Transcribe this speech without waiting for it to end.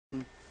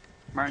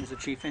Martin's the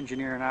chief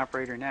engineer and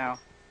operator now,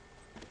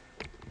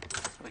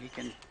 so he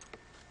can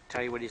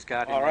tell you what he's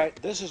got in All there. right,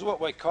 this is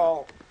what I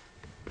call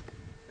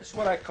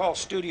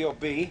Studio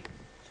B,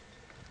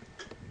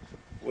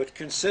 which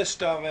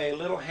consists of a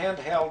little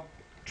handheld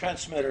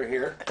transmitter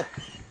here,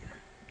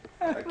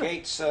 a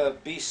Gates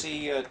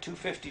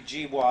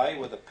BC-250GY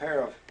with a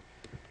pair of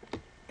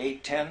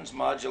 810s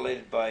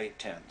modulated by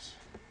 810s.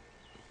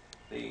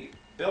 The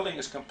building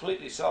is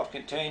completely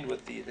self-contained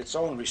with its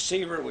own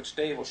receiver, which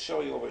Dave will show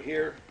you over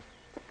here,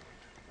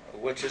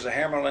 which is a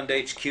Hammerland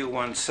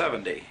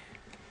HQ170.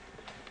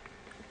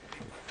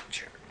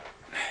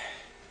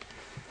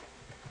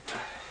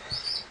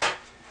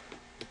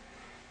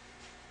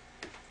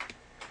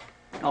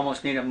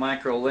 Almost need a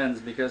micro lens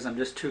because I'm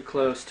just too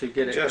close to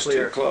get it Just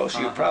clear. too close.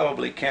 You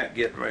probably can't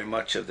get very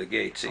much of the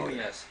gates either. Oh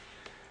yes.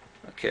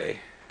 Okay.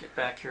 Get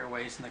back here a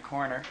ways in the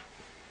corner.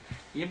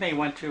 You may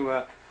want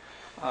to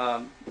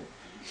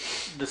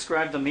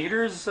describe the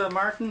meters,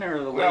 Martin,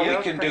 or the layout. Well,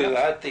 we can do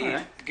perhaps?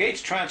 that. The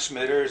Gates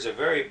transmitter is a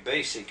very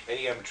basic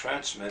AM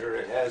transmitter.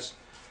 It has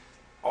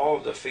all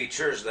of the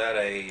features that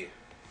a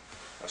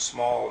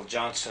small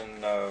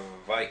Johnson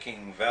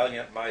Viking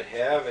Valiant might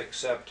have,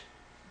 except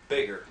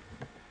bigger.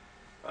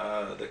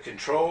 The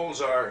controls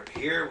are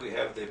here. We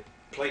have the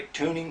plate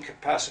tuning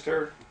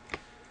capacitor,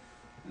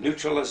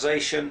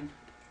 neutralization,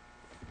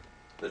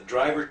 the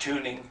driver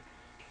tuning,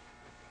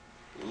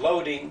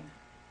 loading,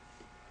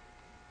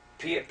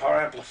 power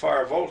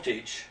amplifier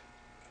voltage,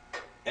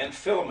 and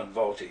filament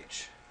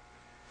voltage.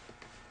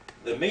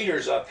 The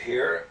meters up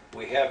here,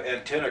 we have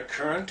antenna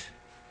current,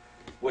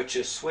 which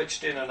is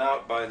switched in and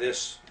out by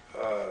this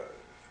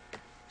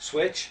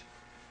switch.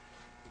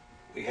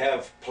 We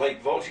have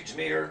plate voltage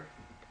meter,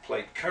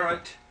 plate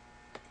current,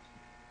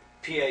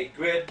 PA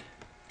grid,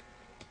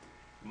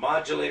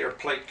 modulator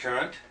plate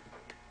current,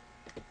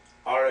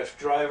 RF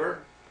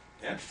driver,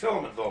 and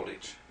filament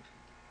voltage.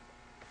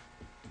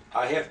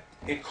 I have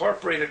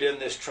incorporated in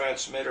this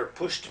transmitter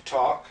push to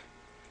talk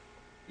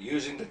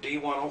using the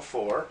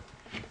D104.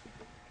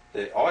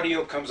 The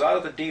audio comes out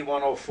of the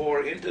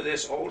D104 into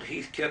this old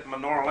Heathkit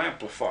monaural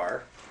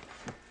amplifier,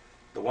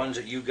 the ones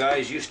that you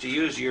guys used to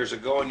use years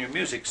ago in your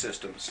music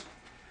systems.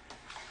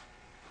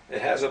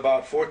 It has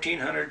about 14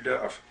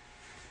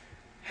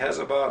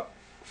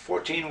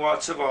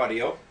 watts of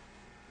audio,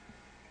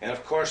 and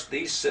of course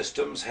these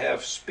systems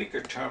have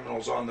speaker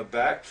terminals on the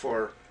back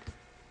for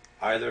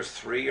either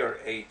 3 or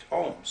 8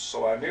 ohms.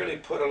 So I merely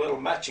put a little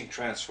matching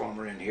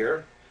transformer in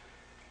here.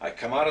 I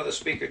come out of the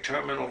speaker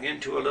terminal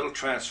into a little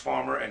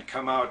transformer and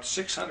come out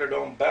 600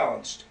 ohm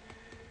balanced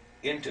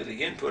into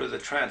the input of the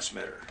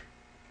transmitter.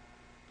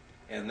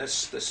 And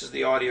this is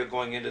the audio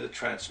going into the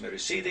transmitter.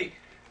 See, the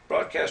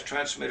broadcast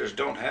transmitters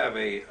don't have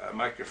a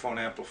microphone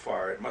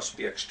amplifier. It must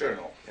be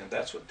external, and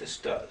that's what this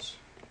does.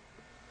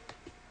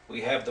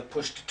 We have the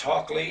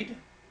push-to-talk lead.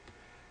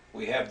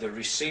 We have the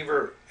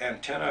receiver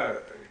antenna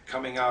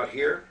coming out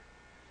here,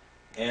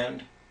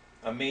 and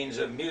a means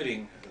of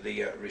muting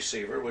the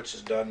receiver, which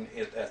is done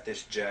at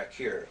this jack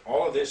here.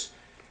 All of this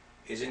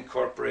is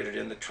incorporated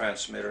in the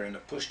transmitter in the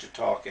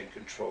push-to-talk and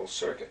control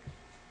circuit.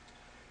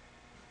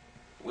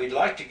 We'd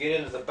like to get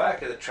into the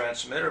back of the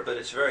transmitter, but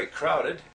it's very crowded.